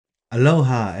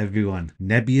Aloha everyone,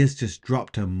 Nebius just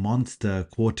dropped a monster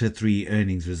Q3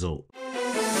 earnings result.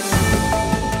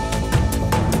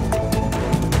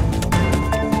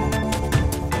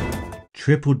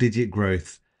 Triple digit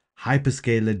growth,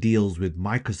 hyperscaler deals with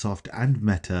Microsoft and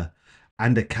Meta,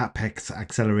 and a CapEx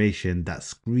acceleration that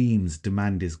screams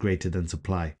demand is greater than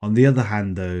supply. On the other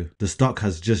hand though, the stock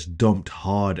has just dumped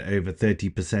hard over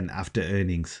 30% after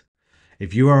earnings.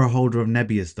 If you are a holder of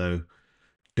Nebius though,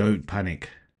 don't panic.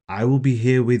 I will be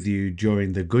here with you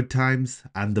during the good times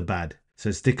and the bad.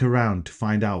 So stick around to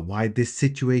find out why this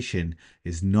situation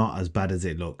is not as bad as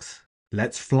it looks.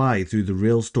 Let's fly through the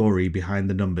real story behind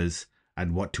the numbers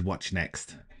and what to watch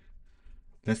next.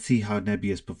 Let's see how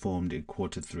Nebius performed in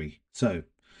Q3. So,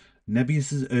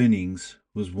 Nebius's earnings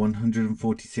was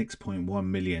 $146.1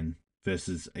 million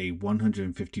versus a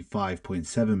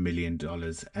 $155.7 million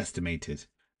estimated.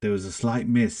 There was a slight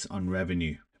miss on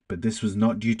revenue, but this was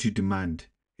not due to demand,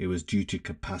 it was due to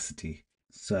capacity.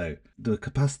 So, the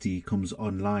capacity comes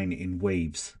online in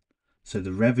waves. So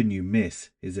the revenue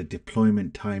miss is a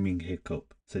deployment timing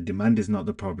hiccup. So demand is not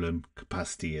the problem,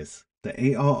 capacity is.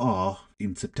 The ARR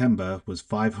in September was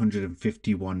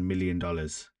 $551 million,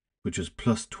 which was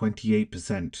plus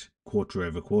 28% quarter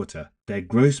over quarter. Their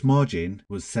gross margin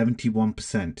was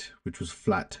 71%, which was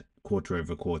flat quarter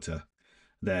over quarter.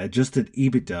 Their adjusted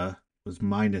EBITDA was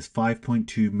minus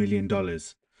 $5.2 million,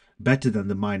 better than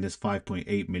the minus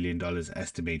 $5.8 million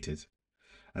estimated.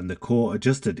 And the core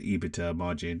adjusted EBITDA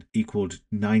margin equaled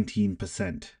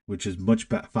 19%, which is much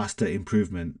faster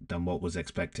improvement than what was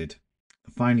expected.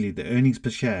 Finally, the earnings per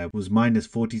share was minus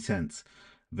 40 cents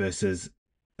versus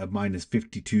a minus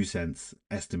 52 cents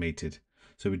estimated.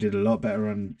 So we did a lot better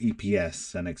on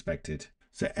EPS than expected.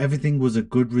 So everything was a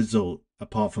good result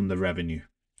apart from the revenue,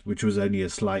 which was only a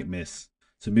slight miss.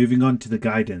 So moving on to the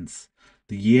guidance,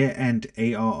 the year-end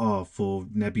ARR for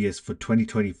Nebius for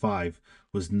 2025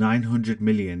 was $900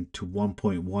 million to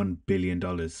 $1.1 billion.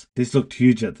 This looked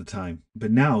huge at the time, but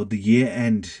now the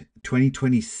year-end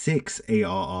 2026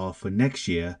 ARR for next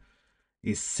year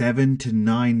is $7 to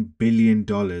 $9 billion.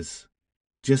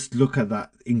 Just look at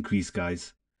that increase,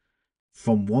 guys.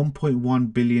 From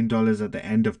 $1.1 billion at the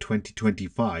end of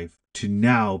 2025 to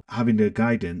now having a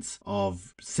guidance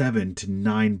of $7 to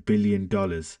 $9 billion.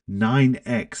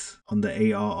 9x on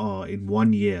the ARR in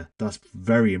 1 year. That's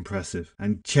very impressive.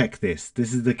 And check this.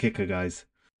 This is the kicker, guys.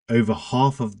 Over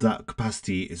half of that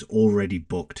capacity is already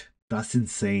booked. That's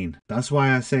insane. That's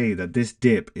why I say that this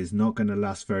dip is not going to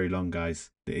last very long, guys.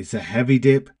 It's a heavy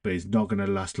dip, but it's not going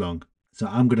to last long. So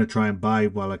I'm going to try and buy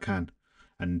while I can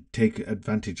and take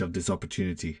advantage of this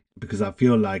opportunity because I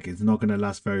feel like it's not going to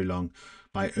last very long.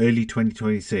 By early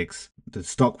 2026, the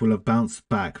stock will have bounced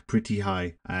back pretty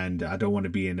high, and I don't want to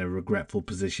be in a regretful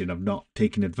position of not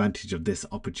taking advantage of this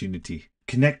opportunity.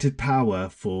 Connected power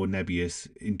for Nebius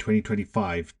in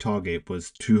 2025 target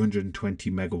was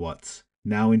 220 megawatts.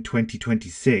 Now in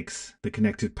 2026, the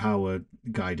connected power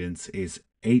guidance is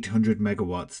 800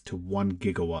 megawatts to 1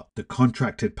 gigawatt. The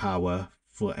contracted power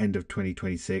for end of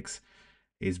 2026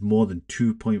 is more than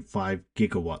 2.5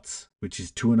 gigawatts, which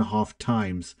is 2.5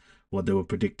 times what they were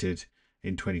predicted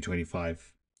in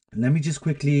 2025. Let me just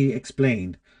quickly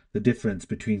explain the difference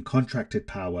between contracted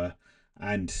power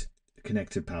and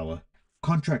connected power.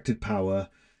 Contracted power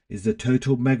is the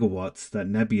total megawatts that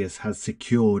Nebius has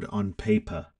secured on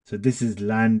paper. So this is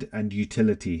land and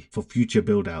utility for future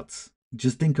build-outs.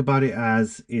 Just think about it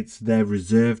as it's their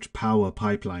reserved power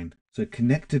pipeline. So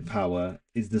connected power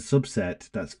is the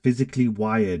subset that's physically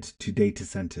wired to data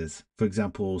centers, for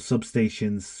example,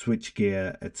 substations,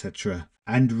 switchgear, etc.,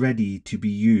 and ready to be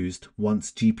used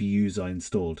once GPUs are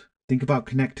installed. Think about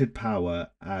connected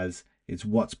power as it's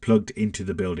what's plugged into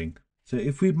the building. So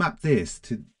if we map this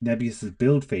to Nebius's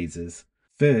build phases,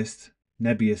 first,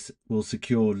 Nebius will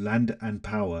secure land and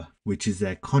power, which is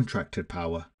their contracted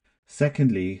power.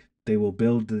 Secondly, they will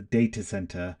build the data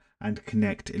center and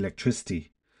connect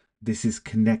electricity. This is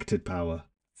connected power.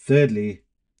 Thirdly,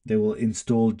 they will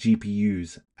install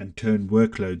GPUs and turn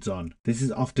workloads on. This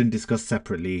is often discussed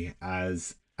separately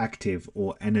as active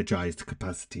or energized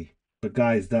capacity. But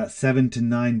guys, that $7 to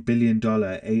 $9 billion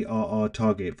ARR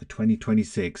target for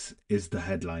 2026 is the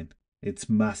headline. It's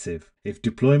massive. If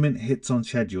deployment hits on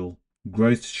schedule,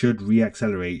 growth should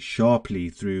reaccelerate sharply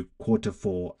through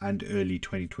Q4 and early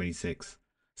 2026.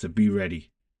 So be ready.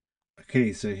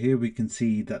 Okay, so here we can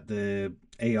see that the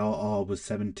ARR was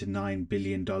 $7 to $9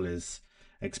 billion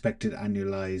expected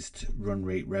annualized run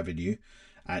rate revenue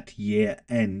at year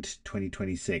end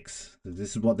 2026. So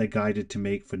this is what they guided to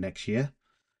make for next year.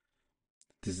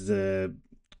 This is a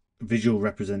visual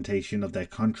representation of their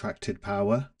contracted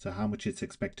power, so how much it's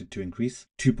expected to increase,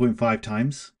 2.5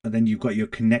 times. And then you've got your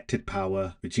connected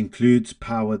power, which includes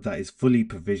power that is fully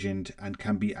provisioned and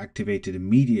can be activated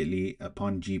immediately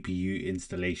upon GPU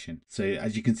installation. So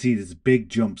as you can see, there's big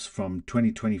jumps from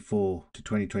 2024 to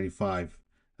 2025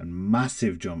 and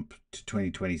massive jump to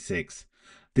 2026.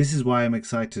 This is why I'm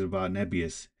excited about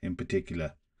Nebius in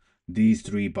particular. These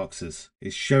three boxes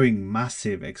is showing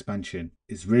massive expansion.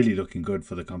 It's really looking good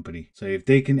for the company. So if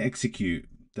they can execute,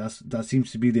 that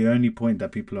seems to be the only point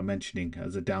that people are mentioning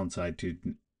as a downside to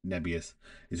Nebius,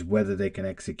 is whether they can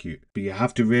execute. But you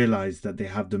have to realize that they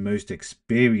have the most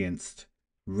experienced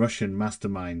Russian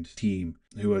mastermind team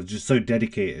who are just so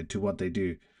dedicated to what they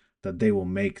do that they will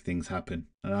make things happen.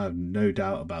 And I have no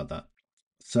doubt about that.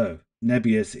 So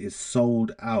Nebius is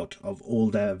sold out of all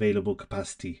their available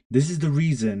capacity. This is the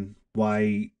reason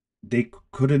why they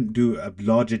couldn't do a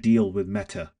larger deal with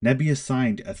Meta. Nebius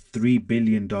signed a $3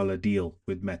 billion deal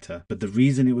with Meta, but the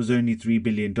reason it was only $3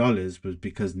 billion was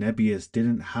because Nebius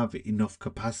didn't have enough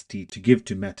capacity to give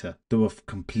to Meta. They were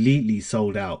completely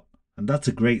sold out, and that's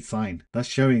a great sign. That's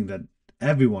showing that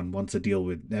everyone wants a deal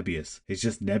with Nebius. It's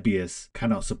just Nebius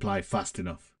cannot supply fast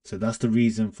enough. So that's the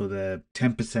reason for the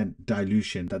 10%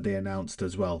 dilution that they announced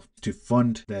as well, to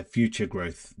fund their future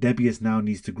growth. Nebius now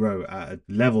needs to grow at a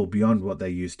level beyond what they're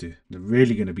used to. They're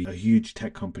really going to be a huge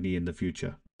tech company in the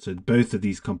future. So both of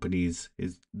these companies,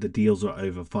 the deals are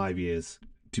over 5 years.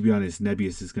 To be honest,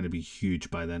 Nebius is going to be huge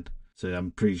by then. So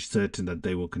I'm pretty certain that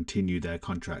they will continue their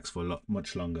contracts for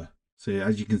much longer. So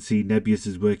as you can see, Nebius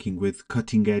is working with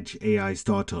cutting-edge AI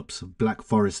startups, Black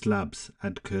Forest Labs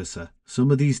and Cursor.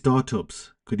 Some of these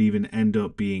startups could even end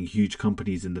up being huge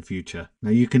companies in the future.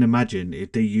 Now you can imagine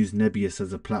if they use Nebius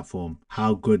as a platform,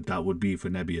 how good that would be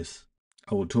for Nebius.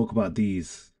 I will talk about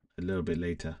these a little bit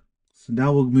later. So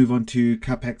now we'll move on to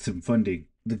CapEx and funding.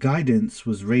 The guidance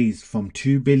was raised from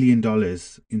 $2 billion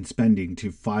in spending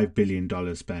to $5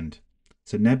 billion spend.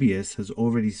 So Nebius has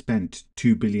already spent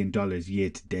 $2 billion year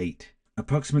to date.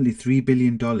 Approximately $3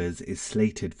 billion is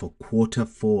slated for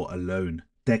Q4 alone.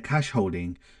 Their cash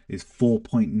holding is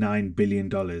 $4.9 billion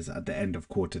at the end of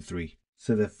Q3.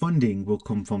 So their funding will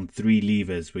come from three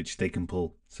levers which they can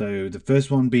pull. So the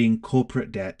first one being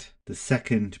corporate debt, the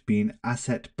second being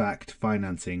asset-backed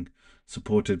financing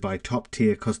supported by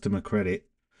top-tier customer credit,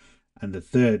 and the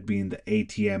third being the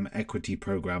ATM equity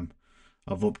program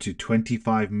of up to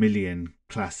 25 million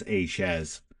Class A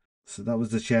shares. So that was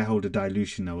the shareholder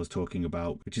dilution I was talking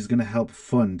about, which is going to help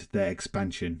fund their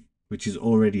expansion, which is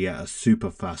already at a super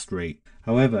fast rate.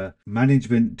 However,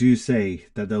 management do say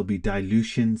that they'll be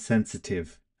dilution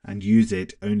sensitive and use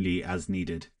it only as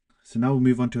needed. So now we'll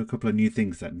move on to a couple of new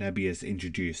things that Nebius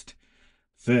introduced.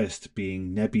 First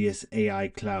being Nebius AI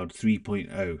Cloud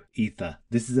 3.0 Aether.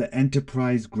 This is an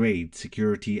enterprise grade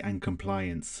security and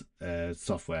compliance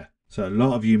software. So a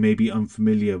lot of you may be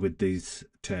unfamiliar with these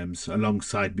terms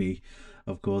alongside me,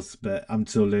 of course, but I'm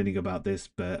still learning about this.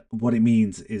 But what it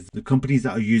means is the companies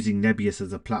that are using Nebius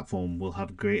as a platform will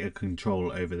have greater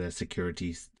control over their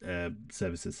security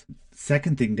services.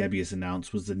 Second thing Nebius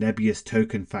announced was the Nebius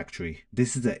Token Factory.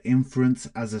 This is an inference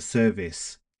as a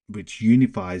service which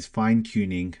unifies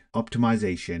fine-tuning,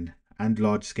 optimization, and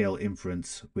large-scale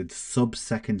inference with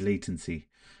sub-second latency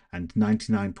and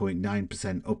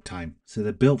 99.9% uptime. So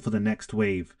they're built for the next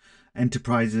wave,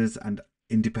 enterprises and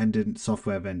independent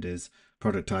software vendors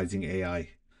productizing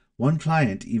AI. One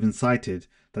client even cited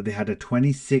that they had a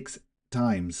 26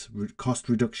 times cost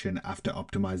reduction after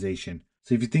optimization.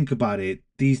 So if you think about it,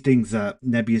 these things that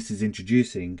Nebius is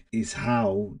introducing is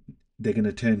how they're going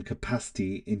to turn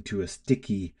capacity into a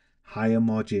sticky, higher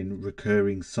margin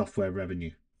recurring software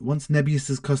revenue. Once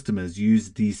Nebius's customers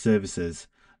use these services,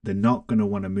 they're not going to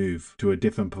want to move to a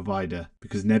different provider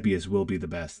because Nebius will be the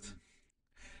best.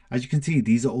 As you can see,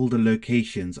 these are all the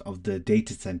locations of the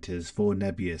data centers for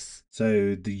Nebius.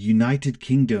 So the United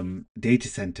Kingdom data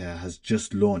center has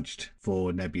just launched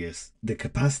for Nebius. The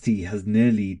capacity has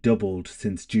nearly doubled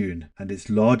since June and it's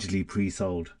largely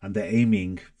pre-sold, and they're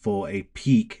aiming for a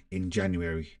peak in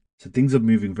January. So things are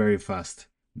moving very fast.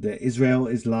 The Israel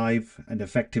is live and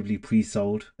effectively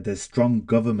pre-sold. There's strong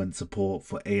government support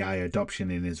for AI adoption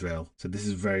in Israel. So this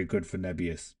is very good for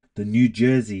Nebius. The New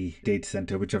Jersey data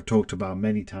center, which I've talked about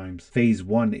many times, phase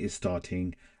 1 is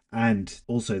starting, and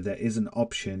also there is an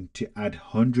option to add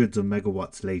hundreds of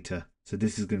megawatts later. So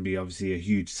this is going to be obviously a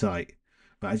huge site.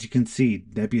 But as you can see,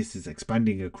 Nebius is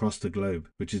expanding across the globe,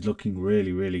 which is looking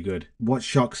really, really good. What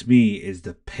shocks me is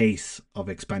the pace of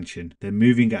expansion. They're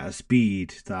moving at a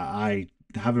speed that I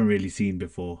haven't really seen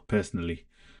before personally.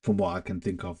 from what I can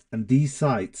think of. And these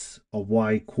sites are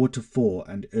why Q4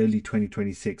 and early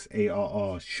 2026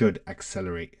 ARR should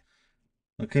accelerate.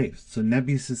 Okay, so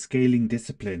Nebius' scaling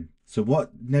discipline. So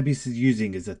what Nebius is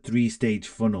using is a 3-stage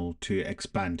funnel to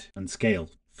expand and scale.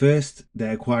 First,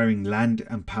 they're acquiring land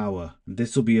and power.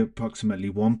 This will be approximately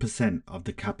 1% of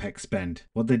the CapEx spend.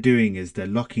 What they're doing is they're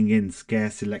locking in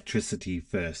scarce electricity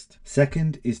first.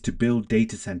 Second is to build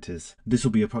data centers. This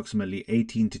will be approximately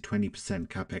 18 to 20%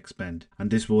 CapEx spend.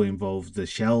 And this will involve the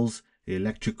shells, the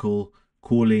electrical,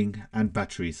 cooling, and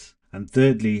batteries. And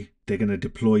thirdly, they're going to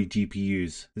deploy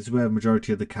GPUs. This is where a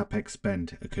majority of the CapEx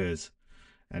spend occurs.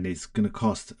 And it's going to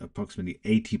cost approximately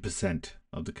 80%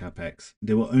 of the CapEx.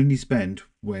 They will only spend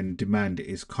when demand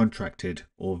is contracted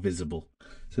or visible.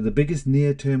 So the biggest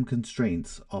near-term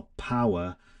constraints are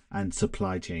power and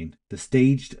supply chain. The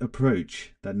staged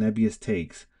approach that Nebius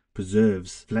takes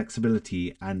preserves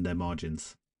flexibility and their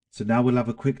margins. So now we'll have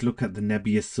a quick look at the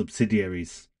Nebius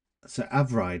subsidiaries. So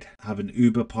Avride have an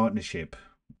Uber partnership,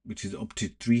 which is up to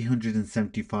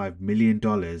 $375 million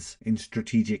in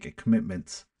strategic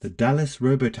commitments. The Dallas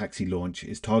Robotaxi launch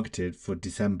is targeted for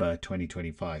December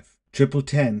 2025. Triple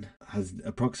Ten has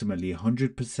approximately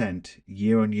 100%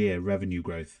 year-on-year revenue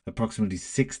growth, approximately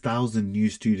 6,000 new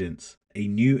students, a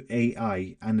new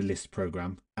AI analyst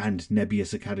program, and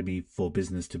Nebius Academy for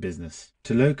business to business.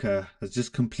 Toloka has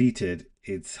just completed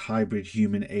its hybrid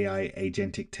human AI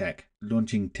agentic tech,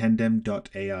 launching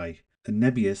Tandem.ai, and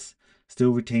Nebius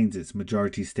still retains its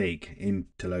majority stake in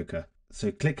Toloka.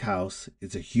 So ClickHouse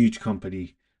is a huge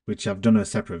company, which I've done a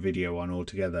separate video on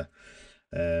altogether.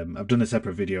 I've done a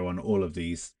separate video on all of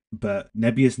these, but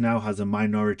Nebius now has a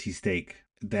minority stake.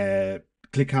 Their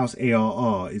ClickHouse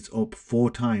ARR is up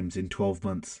 4 times in 12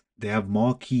 months. They have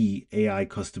marquee AI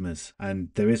customers, and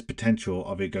there is potential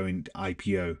of it going to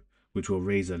IPO, which will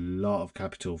raise a lot of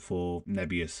capital for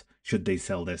Nebius should they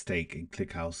sell their stake in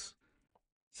ClickHouse.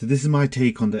 So this is my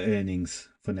take on the earnings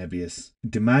for Nebius.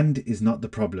 Demand is not the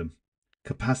problem.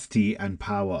 Capacity and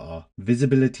power are.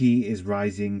 Visibility is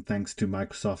rising thanks to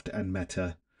Microsoft and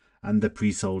Meta and the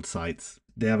pre-sold sites.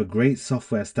 They have a great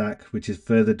software stack which is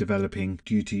further developing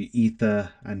due to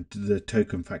Aether and the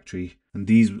Token Factory. And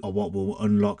these are what will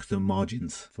unlock the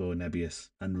margins for Nebius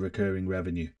and recurring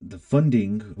revenue. The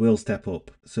funding will step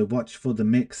up. So watch for the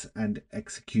mix and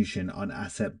execution on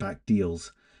asset-backed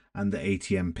deals and the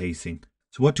ATM pacing.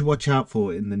 So what to watch out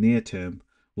for in the near term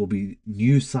will be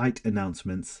new site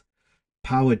announcements,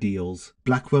 power deals,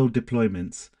 Blackwell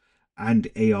deployments, and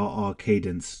ARR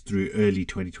cadence through early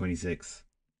 2026.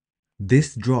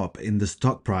 This drop in the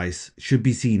stock price should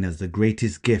be seen as the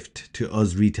greatest gift to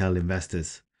us retail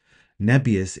investors.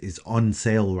 Nebius is on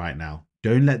sale right now.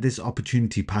 Don't let this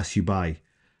opportunity pass you by.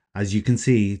 As you can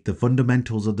see, the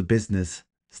fundamentals of the business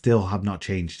still have not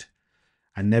changed.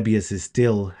 And Nebius is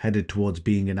still headed towards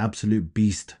being an absolute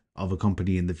beast of a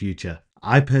company in the future.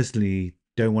 I personally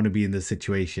don't want to be in the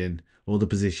situation or the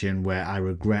position where I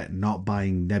regret not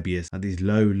buying Nebius at these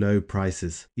low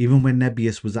prices. Even when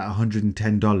Nebius was at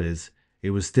 $110, it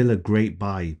was still a great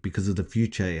buy because of the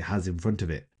future it has in front of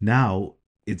it. Now,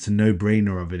 it's a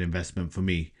no-brainer of an investment for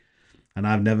me. And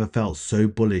I've never felt so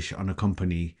bullish on a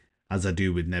company as I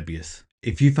do with Nebius.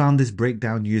 If you found this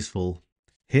breakdown useful,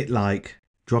 hit like,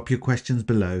 drop your questions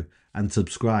below, and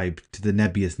subscribe to the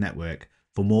Nebius network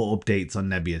for more updates on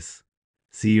Nebius.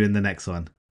 See you in the next one.